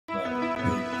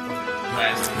Take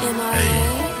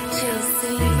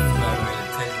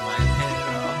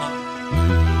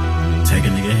a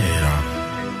nigga head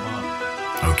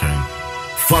off. Okay.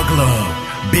 Fuck love.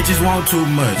 Bitches want too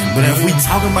much. But if we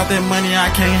talking about that money,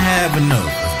 I can't have enough.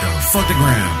 Fuck the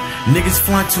ground. Niggas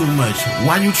flaunt too much.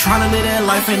 Why you tryna live that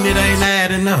life and it ain't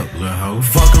adding up?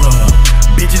 Fuck love.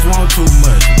 Bitches want too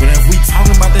much. But if we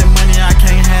talking about that money, I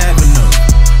can't have enough.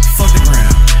 Fuck the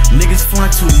ground. Niggas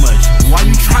flaunt too much. Why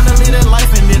you tryna live that life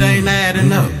and it ain't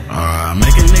adding up?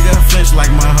 Make a nigga flinch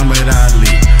like Muhammad Ali.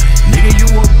 Nigga, you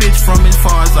a bitch from as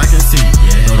far as I can see.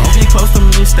 So don't get close to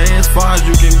me, stay as far as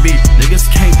you can be. Niggas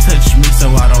can't touch me,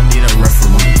 so I don't need a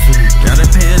referee. Gotta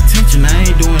pay attention, I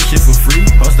ain't doing shit for free.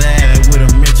 Post the ad with a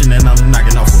mention and I'm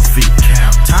knocking off a fee.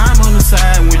 Time on the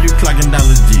side when you clocking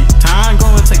dollars G. Time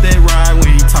go and take that ride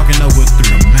when he talking over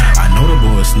 3. I know the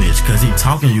boy snitch, cause he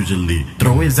talking usually.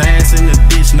 Throw his ass in the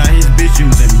ditch, now his bitch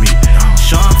using me.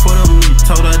 Sean for the meat,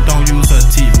 told her don't use her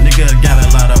teeth. Nigga got a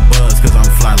lot of buzz, cause I'm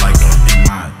fly like her.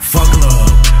 Fuck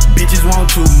love, bitches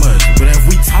want too much. But if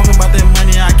we talking about that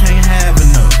money, I can't have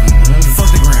enough.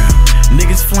 Fuck the ground,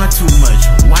 niggas flaunt too much.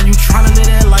 Why you tryna live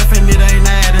that life and it ain't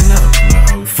adding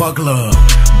up? Fuck love,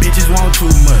 bitches want too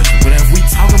much. But if we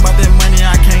talking about that money,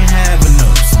 I can't have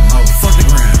enough. Fuck the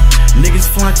ground,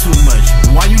 niggas flaunt too much.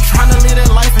 Why you tryna live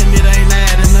that life and it ain't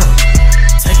adding up?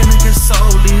 Take a nigga's soul,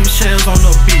 leave shells on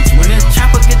the beach. When that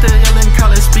chopper get the yelling,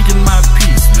 call it speaking my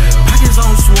peace. Pockets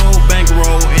on swole,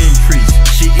 bankroll increase.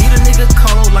 She eat a nigga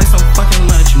cold like some fucking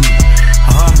lunch meat.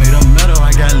 Made of metal,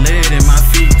 I got lead in my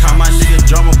feet. Call my nigga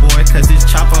drummer boy, cause his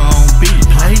chopper on beat.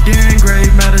 Play during grave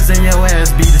matters and your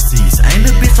ass be deceased. Ain't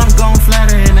the bitch I'm gon'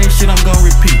 flatter and ain't shit I'm gon'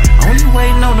 repeat. Only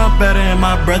waiting on a better and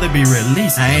my brother be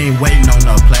released. I ain't waiting on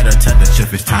no platter, tell the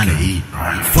chef it's time to eat.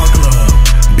 Fuck love,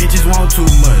 bitches want too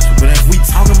much. But if we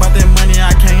talking about that money,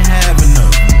 I can't have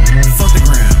enough. Fuck the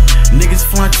ground, niggas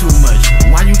flaunt too much.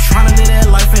 Why you tryna live that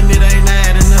life and it ain't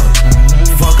adding up?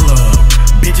 Fuck love,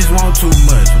 bitches want too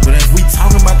much. But if we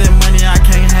talking about that money, I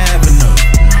can't have enough.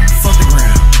 Fuck the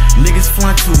ground, niggas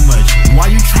flaunt too much. Why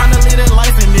you tryna live that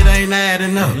life and it ain't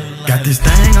adding up? Got this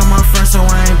thing on my front, so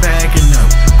I ain't backing up.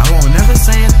 I won't never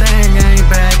say a thing, I ain't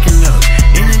backing up.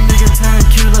 Any nigga turn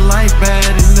killer life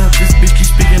bad enough. This bitch keep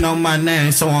speaking on my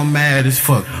name, so I'm mad as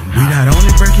fuck. We not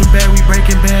only breaking bad, we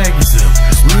breaking baggage up.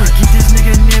 We would keep this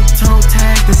nigga nip toe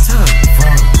tagged and tucked.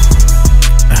 Fuck.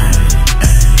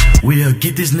 We'll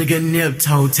get this nigga nip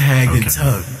toe tagged and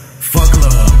tucked. Fuck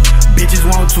love, bitches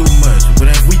want too much.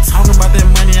 But if we talking about that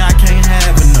money, I can't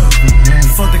have enough.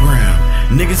 Fuck the ground,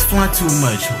 niggas flaunt too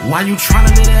much. Why you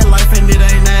tryna live that life and it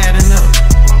ain't adding up?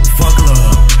 Fuck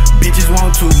love, bitches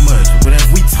want too much. But if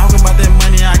we talking about that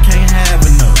money, I can't have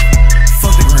enough.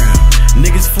 Fuck the ground,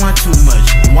 niggas flaunt too much.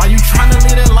 Why you tryna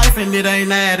live that life and it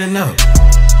ain't adding up?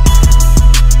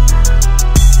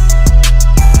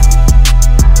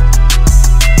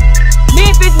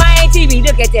 This is my TV.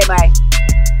 Look at that, boy.